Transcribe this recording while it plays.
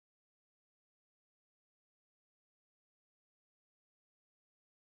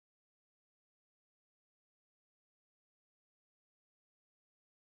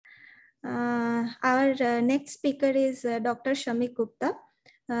Our next speaker is Dr. Shamik Gupta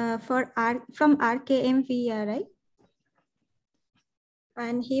from RKMVERI.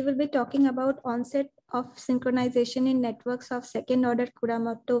 And he will be talking about onset of synchronization in networks of second-order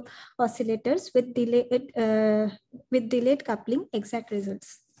Kuramoto oscillators with delayed coupling, exact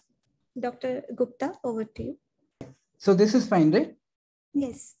results. Dr. Gupta, over to you. So this is fine, right?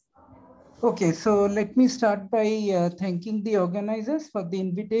 Yes. Okay, so let me start by thanking the organizers for the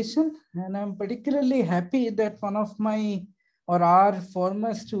invitation. And I'm particularly happy that one of our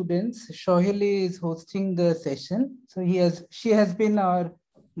former students, Shohili, is hosting the session. So she has been our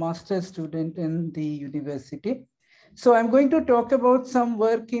master's student in the university. So I'm going to talk about some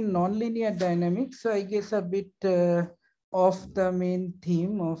work in nonlinear dynamics. So I guess a bit off the main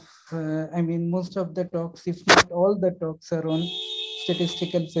theme of, most of the talks, if not all the talks, are on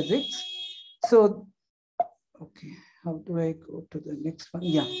statistical physics. So, okay, how do I go to the next one?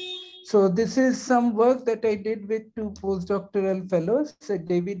 Yeah. So this is some work that I did with two postdoctoral fellows,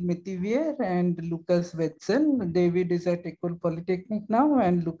 David Metivier and Lucas Wetzel. David is at École Polytechnique now,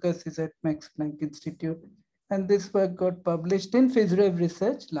 and Lucas is at Max Planck Institute. And this work got published in PhysRev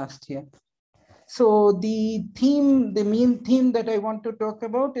Research last year. So the main theme that I want to talk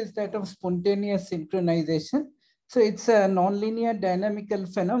about is that of spontaneous synchronization. So it's a nonlinear dynamical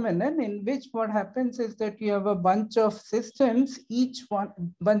phenomenon in which what happens is that you have a bunch of systems,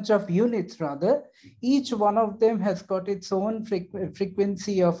 bunch of units rather, each one of them has got its own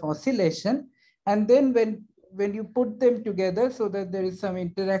frequency of oscillation. And then when you put them together so that there is some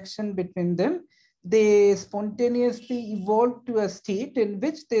interaction between them, they spontaneously evolve to a state in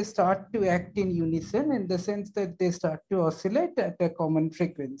which they start to act in unison, in the sense that they start to oscillate at a common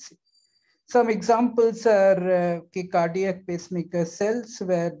frequency. Some examples are cardiac pacemaker cells,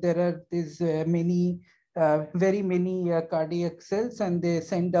 where there are these very many cardiac cells, and they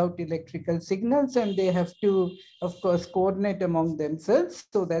send out electrical signals, and they have to, of course, coordinate among themselves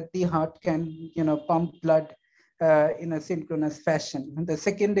so that the heart can, pump blood in a synchronous fashion. And the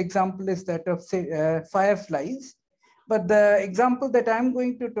second example is that of fireflies. But the example that I'm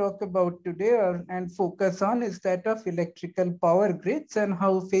going to talk about today and focus on is that of electrical power grids and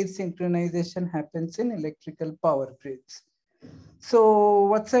how phase synchronization happens in electrical power grids. So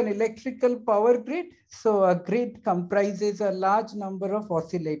what's an electrical power grid? So a grid comprises a large number of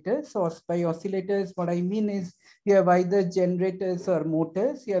oscillators. So by oscillators, what I mean is you have either generators or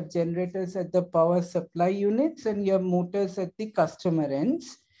motors. You have generators at the power supply units, and you have motors at the customer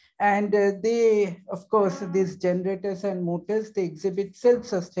ends. And of course, these generators and motors, they exhibit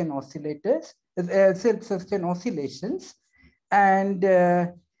self-sustained oscillators, self-sustained oscillations. And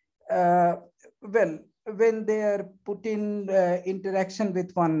when they are put in interaction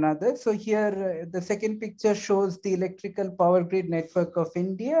with one another. So here, the second picture shows the electrical power grid network of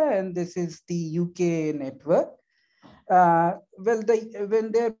India, and this is the UK network. When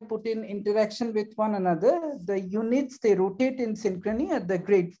they're put in interaction with one another, the units, they rotate in synchrony at the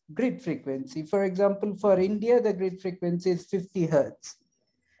grid frequency. For example, for India, the grid frequency is 50 Hertz.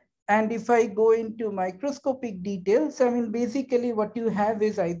 And if I go into microscopic details, basically what you have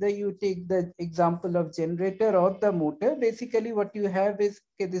is either you take the example of generator or the motor. Basically what you have is,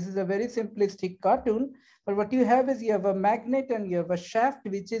 okay, this is a very simplistic cartoon, but what you have is you have a magnet and you have a shaft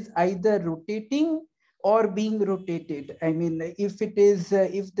which is either rotating or being rotated. If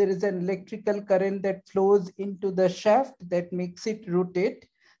there is an electrical current that flows into the shaft that makes it rotate,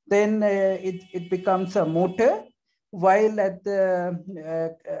 then it becomes a motor. While at the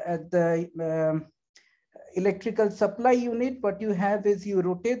electrical supply unit, what you have is you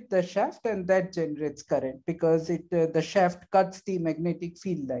rotate the shaft and that generates current, because the shaft cuts the magnetic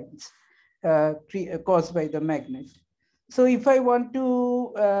field lines caused by the magnet. So if I want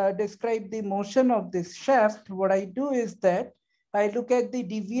to describe the motion of this shaft, what I do is that I look at the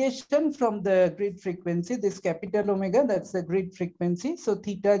deviation from the grid frequency, this capital omega, that's the grid frequency. So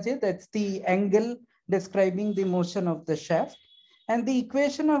theta j, that's the angle describing the motion of the shaft. And the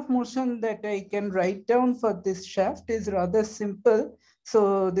equation of motion that I can write down for this shaft is rather simple.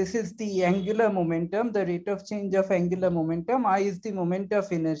 So this is the angular momentum, the rate of change of angular momentum. I is the moment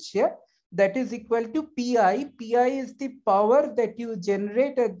of inertia. That is equal to Pi. Pi is the power that you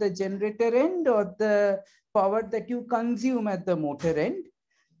generate at the generator end, or the power that you consume at the motor end.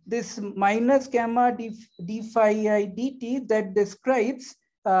 This minus gamma d phi I dt, that describes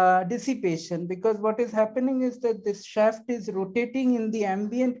dissipation, because what is happening is that this shaft is rotating in the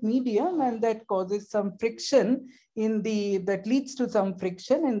ambient medium, and that causes some friction that leads to some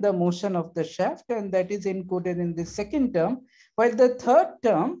friction in the motion of the shaft, and that is encoded in the second term. While the third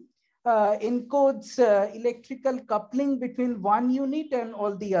term, encodes electrical coupling between one unit and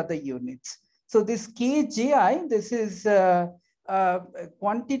all the other units. So this KJI, this is a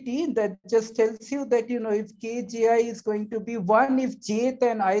quantity that just tells you that, if KJI is going to be 1 if jth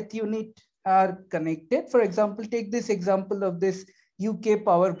and ith unit are connected. For example, take this example of this UK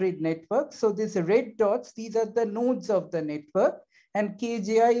power grid network. So these red dots, these are the nodes of the network. And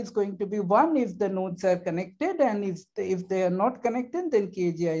KJI is going to be 1 if the nodes are connected, and if they are not connected, then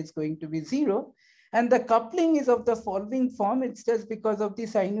KJI is going to be 0. And the coupling is of the following form. It's just because of the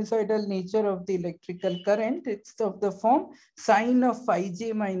sinusoidal nature of the electrical current. It's of the form sine of phi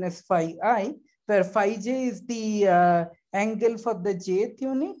j minus phi I, where phi j is the angle for the jth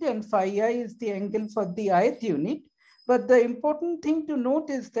unit and phi I is the angle for the ith unit. But the important thing to note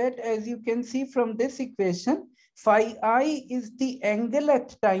is that, as you can see from this equation, phi I is the angle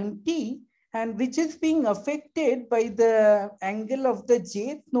at time t, and which is being affected by the angle of the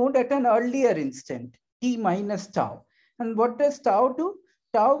jth node at an earlier instant, t minus tau. And what does tau do?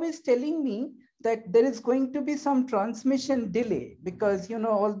 Tau is telling me that there is going to be some transmission delay because,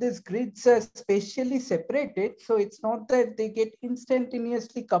 all these grids are spatially separated. So it's not that they get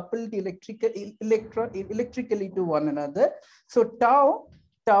instantaneously coupled electrically to one another. So tau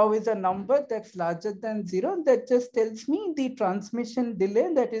is a number that's larger than 0. That just tells me the transmission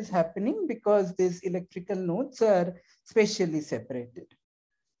delay that is happening because these electrical nodes are spatially separated.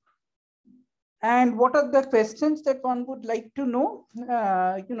 And what are the questions that one would like to know?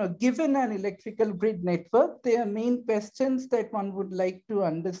 Given an electrical grid network, the main questions that one would like to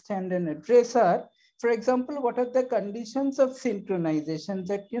understand and address are, for example, what are the conditions of synchronization?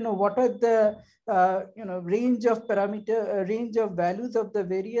 That, what are the range of values of the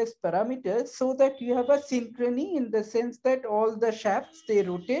various parameters, so that you have a synchrony in the sense that all the shafts, they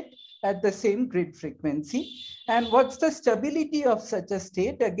rotate at the same grid frequency. And what's the stability of such a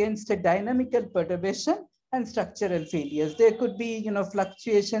state against a dynamical perturbation and structural failures? There could be,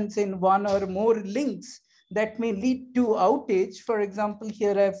 fluctuations in one or more links that may lead to outage. For example,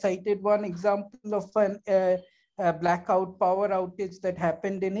 here I've cited one example of a blackout power outage that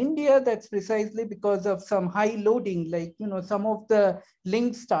happened in India. That's precisely because of some high loading, like, some of the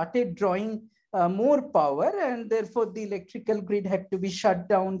links started drawing more power, and therefore the electrical grid had to be shut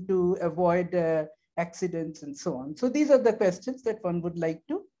down to avoid accidents and so on. So these are the questions that one would like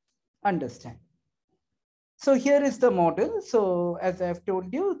to understand. So here is the model. So as I've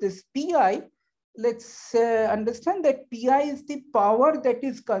told you, this PI, let's understand that PI is the power that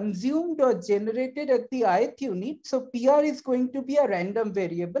is consumed or generated at the ith unit. So PR is going to be a random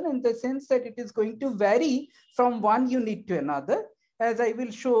variable in the sense that it is going to vary from one unit to another. As I will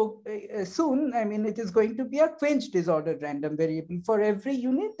show soon, it is going to be a quench disordered random variable. For every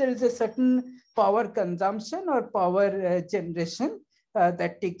unit, there is a certain power consumption or power generation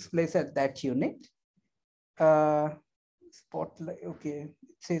that takes place at that unit. Spotlight, okay,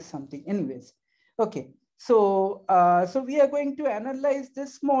 it says something. Anyways, okay. So, we are going to analyze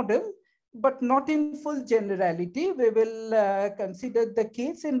this model, but not in full generality. We will consider the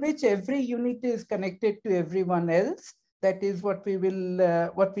case in which every unit is connected to everyone else. That is what we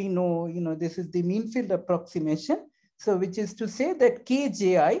will, what we know, this is the mean field approximation. So which is to say that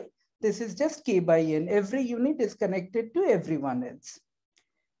KJI, this is just K by N. Every unit is connected to everyone else.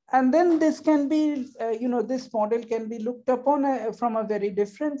 And then this can be, this model can be looked upon from a very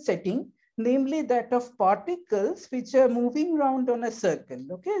different setting, namely that of particles which are moving around on a circle.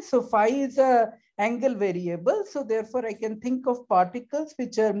 Okay, so phi is a angle variable. So therefore I can think of particles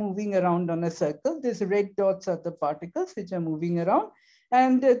which are moving around on a circle. These red dots are the particles which are moving around.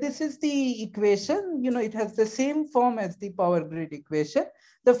 And this is the equation, it has the same form as the power grid equation.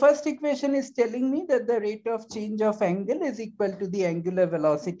 The first equation is telling me that the rate of change of angle is equal to the angular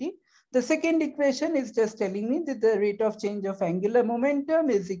velocity. The second equation is just telling me that the rate of change of angular momentum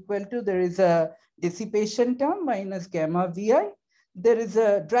is equal to, there is a dissipation term minus gamma VI. There is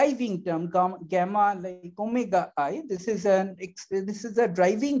a driving term, gamma like omega I. This is a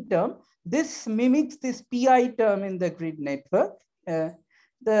driving term. This mimics this PI term in the grid network.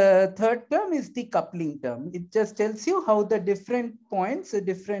 The third term is the coupling term. It just tells you how the different points, the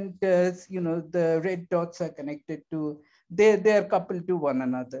different, the red dots are connected to, they are coupled to one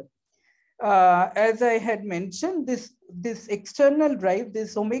another. As I had mentioned, this external drive,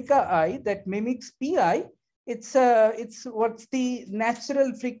 this omega I that mimics PI, it's what's the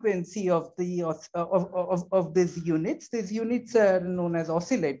natural frequency of the of these units. These units are known as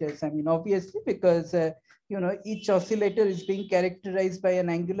oscillators. Obviously, because each oscillator is being characterized by an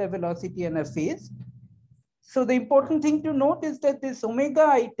angular velocity and a phase. So the important thing to note is that this omega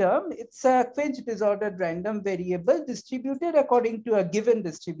I term, it's a quench disordered random variable distributed according to a given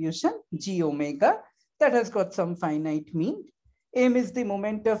distribution, G omega, that has got some finite mean. M is the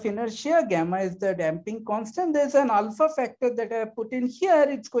moment of inertia, gamma is the damping constant. There's an alpha factor that I put in here.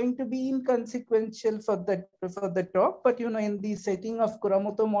 It's going to be inconsequential for the talk, but in the setting of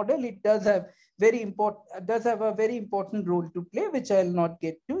Kuramoto model, it does have a very important role to play, which I'll not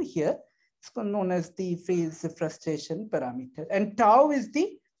get to here. It's known as the phase frustration parameter. And tau is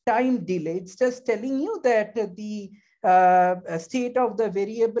the time delay. It's just telling you that the state of the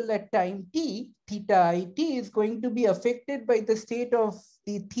variable at time t, theta it, is going to be affected by the state of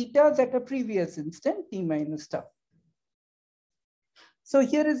the thetas at a previous instant, t minus tau. So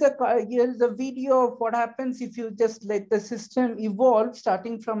here is a video of what happens if you just let the system evolve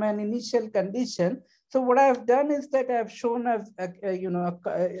starting from an initial condition. So what I've done is that I've shown a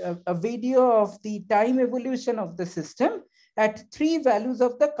video of the time evolution of the system at 3 values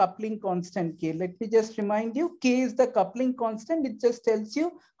of the coupling constant K. Let me just remind you, K is the coupling constant. It just tells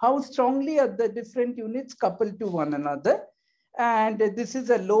you how strongly are the different units coupled to one another. And this is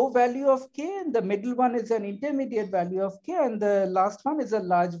a low value of K, and the middle one is an intermediate value of K, and the last one is a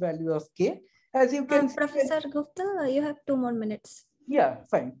large value of K. As you can see, Professor Gupta, you have 2 more minutes. Yeah,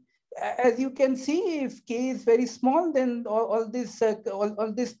 fine. As you can see, if K is very small, then all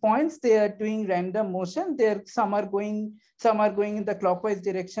these points, they are doing random motion. Some are going in the clockwise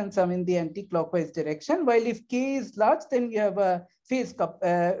direction, some in the anti-clockwise direction. While if K is large, then you have a phase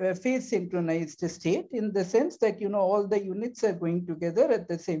synchronized state, in the sense that all the units are going together at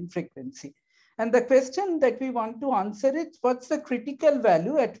the same frequency. And the question that we want to answer is, what's the critical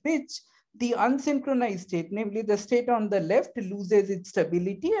value at which the unsynchronized state, namely the state on the left, loses its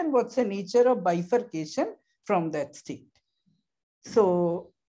stability, and what's the nature of bifurcation from that state?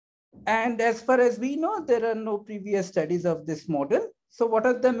 So, and as far as we know, there are no previous studies of this model. So what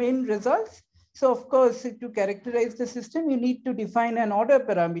are the main results? So of course, to characterize the system, you need to define an order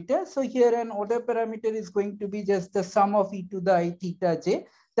parameter. So here an order parameter is going to be just the sum of e to the I theta j.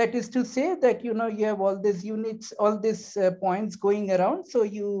 That is to say that, you have all these units, all these points going around. So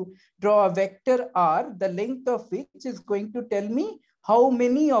you draw a vector R, the length of which is going to tell me how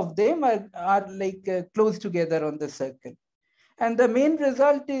many of them are close together on the circle. And the main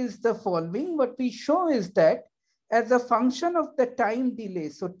result is the following. What we show is that as a function of the time delay,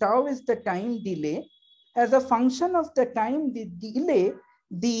 so tau is the time delay, as a function of the time delay,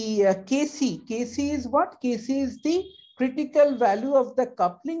 the Kc is what? Kc is the critical value of the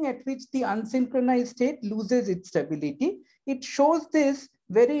coupling at which the unsynchronized state loses its stability. It shows this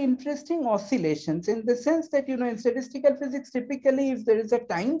very interesting oscillations, in the sense that, in statistical physics, typically if there is a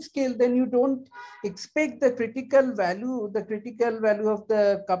time scale, then you don't expect the critical value of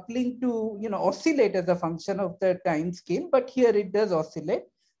the coupling to, oscillate as a function of the time scale, but here it does oscillate.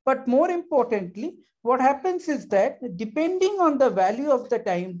 But more importantly, what happens is that depending on the value of the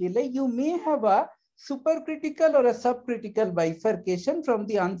time delay, you may have a supercritical or a subcritical bifurcation from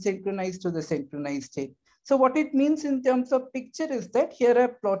the unsynchronized to the synchronized state. So what it means in terms of picture is that here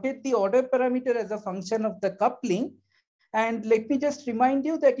I've plotted the order parameter as a function of the coupling. And let me just remind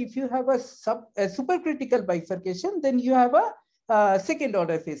you that if you have a supercritical bifurcation, then you have a second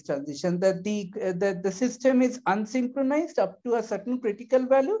order phase transition, that the system is unsynchronized up to a certain critical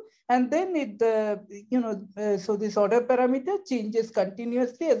value, and then so this order parameter changes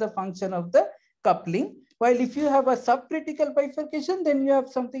continuously as a function of the coupling. While if you have a subcritical bifurcation, then you have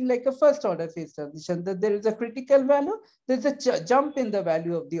something like a first order phase transition, that there is a critical value, there's a jump in the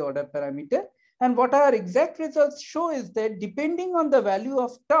value of the order parameter. And what our exact results show is that depending on the value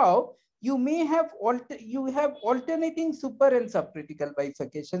of tau, you may have alternating super and subcritical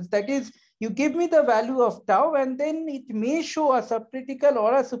bifurcations. That is, you give me the value of tau, and then it may show a subcritical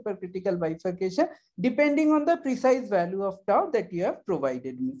or a supercritical bifurcation, depending on the precise value of tau that you have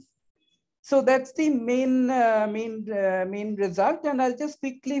provided me. So that's the main result. And I'll just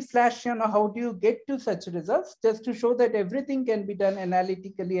quickly flash, how do you get to such results, just to show that everything can be done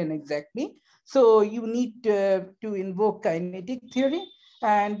analytically and exactly. So you need to invoke kinetic theory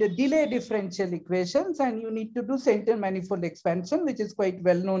and delay differential equations, and you need to do center manifold expansion, which is quite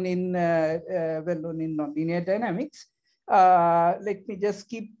well known in nonlinear dynamics. Let me just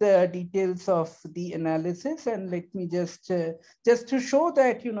keep the details of the analysis, and let me just to show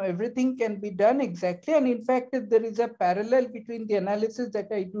that everything can be done exactly. And in fact, there is a parallel between the analysis that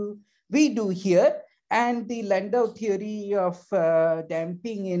we do here and the Landau theory of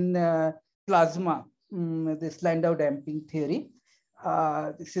damping in plasma. This Landau damping theory.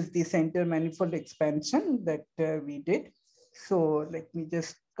 This is the center manifold expansion that we did. So let me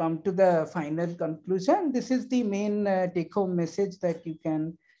just come to the final conclusion. This is the main take-home message that you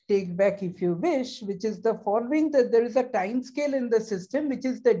can take back if you wish, which is the following, that there is a time scale in the system, which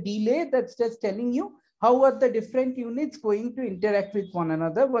is the delay that's just telling you how are the different units going to interact with one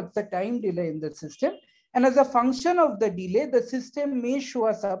another, what's the time delay in the system. And as a function of the delay, the system may show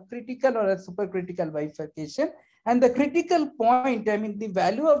a subcritical or a supercritical bifurcation. And the critical point, I mean, the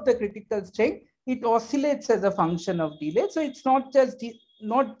value of the critical strength, it oscillates as a function of delay. So it's not just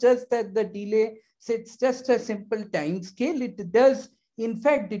that the delay, so it's just a simple time scale. It does, in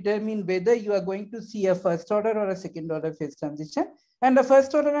fact, determine whether you are going to see a first order or a second order phase transition. And the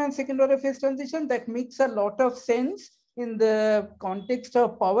first order and second order phase transition, that makes a lot of sense in the context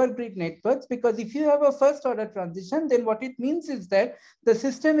of power grid networks, because if you have a first order transition, then what it means is that the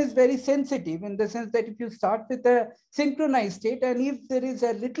system is very sensitive, in the sense that if you start with a synchronized state, and if there is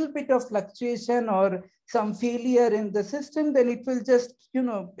a little bit of fluctuation or some failure in the system, then it will just, you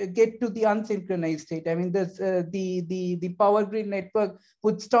know, get to the unsynchronized state. I mean, the power grid network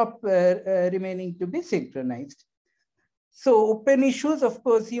would stop remaining to be synchronized. So open issues, of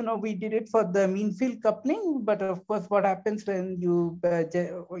course, you know, we did it for the mean field coupling, but of course, what happens when you,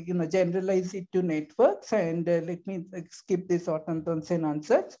 generalize it to networks? And let me skip this autontons and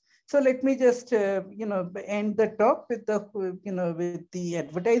answers. So let me just, end the talk with the, with the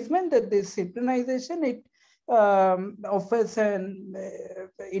advertisement that this synchronization, it offers an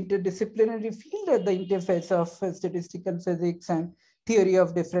interdisciplinary field at the interface of statistical physics and theory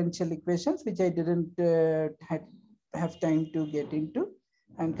of differential equations, which I didn't have time to get into,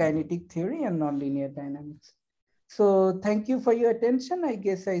 and kinetic theory and nonlinear dynamics. So thank you for your attention. I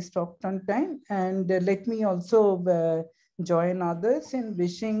guess I stopped on time, and let me also join others in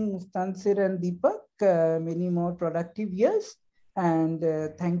wishing Tansir and Deepak many more productive years. And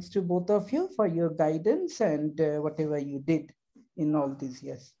thanks to both of you for your guidance and whatever you did in all these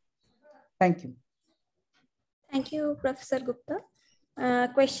years. Thank you. Thank you, Professor Gupta.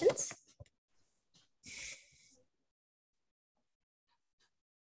 Questions?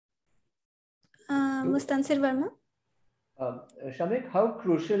 Mustansir Verma. Shamik, how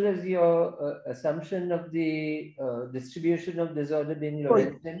crucial is your assumption of the distribution of disorder being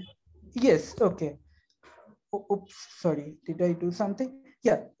Lorentzian? Yes, okay. Oops, sorry, did I do something?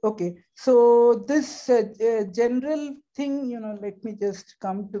 Yeah, okay. So this general thing, you know, let me just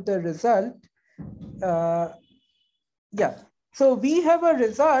come to the result. Yeah. So we have a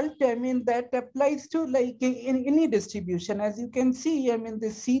result, I mean, that applies to like in any distribution. As you can see, I mean, the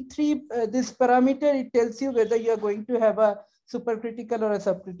C3, this parameter, it tells you whether you're going to have a supercritical or a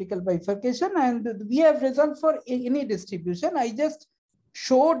subcritical bifurcation. And we have result for any distribution. I just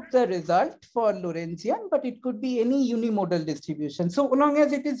showed the result for Lorentzian, but it could be any unimodal distribution. So long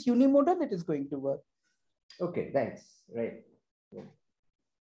as it is unimodal, it is going to work. Okay, thanks. Right.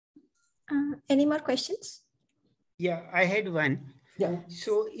 Any more questions? Yeah, I had one. Yeah.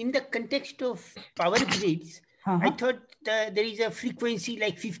 So in the context of power grids, I thought there is a frequency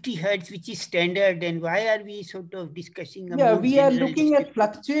like 50 hertz, which is standard. And why are we sort of discussing? Yeah, we are looking at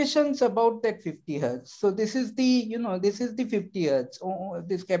fluctuations about that 50 hertz. So this is the, you know, this is the 50 hertz,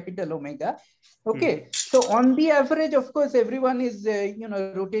 this capital omega. Okay. So on the average, of course, everyone is,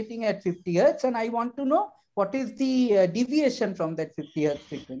 rotating at 50 hertz. And I want to know what is the deviation from that 50 hertz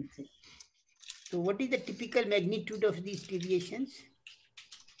frequency. So what is the typical magnitude of these deviations?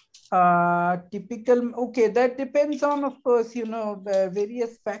 Typical, okay, that depends on, of course,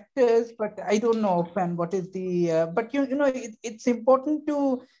 various factors, but I don't know offhand what is the, but it's important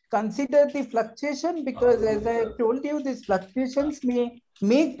to consider the fluctuation, because as I told you, these fluctuations may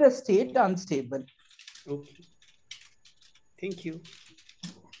make the state unstable. Okay. Thank you.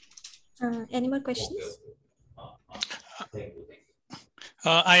 Any more questions?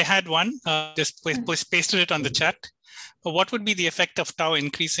 I had one, just pasted it on the chat. What would be the effect of tau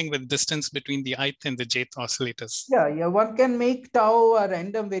increasing with distance between the ith and the jth oscillators? Yeah, one can make tau a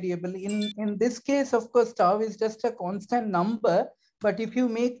random variable. In this case, of course, tau is just a constant number. But if you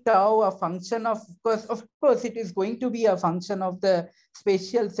make tau a function of course, it is going to be a function of the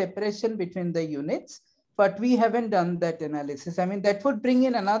spatial separation between the units. But we haven't done that analysis. I mean, that would bring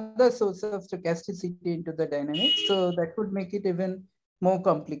in another source of stochasticity into the dynamics. So that would make it even more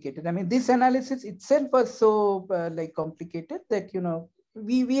complicated. I mean, this analysis itself was so complicated that,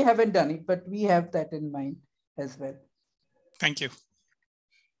 we haven't done it, but we have that in mind as well. Thank you.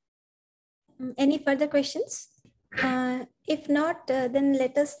 Any further questions? If not, then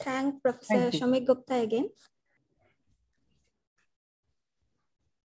let us thank Professor Shamik Gupta again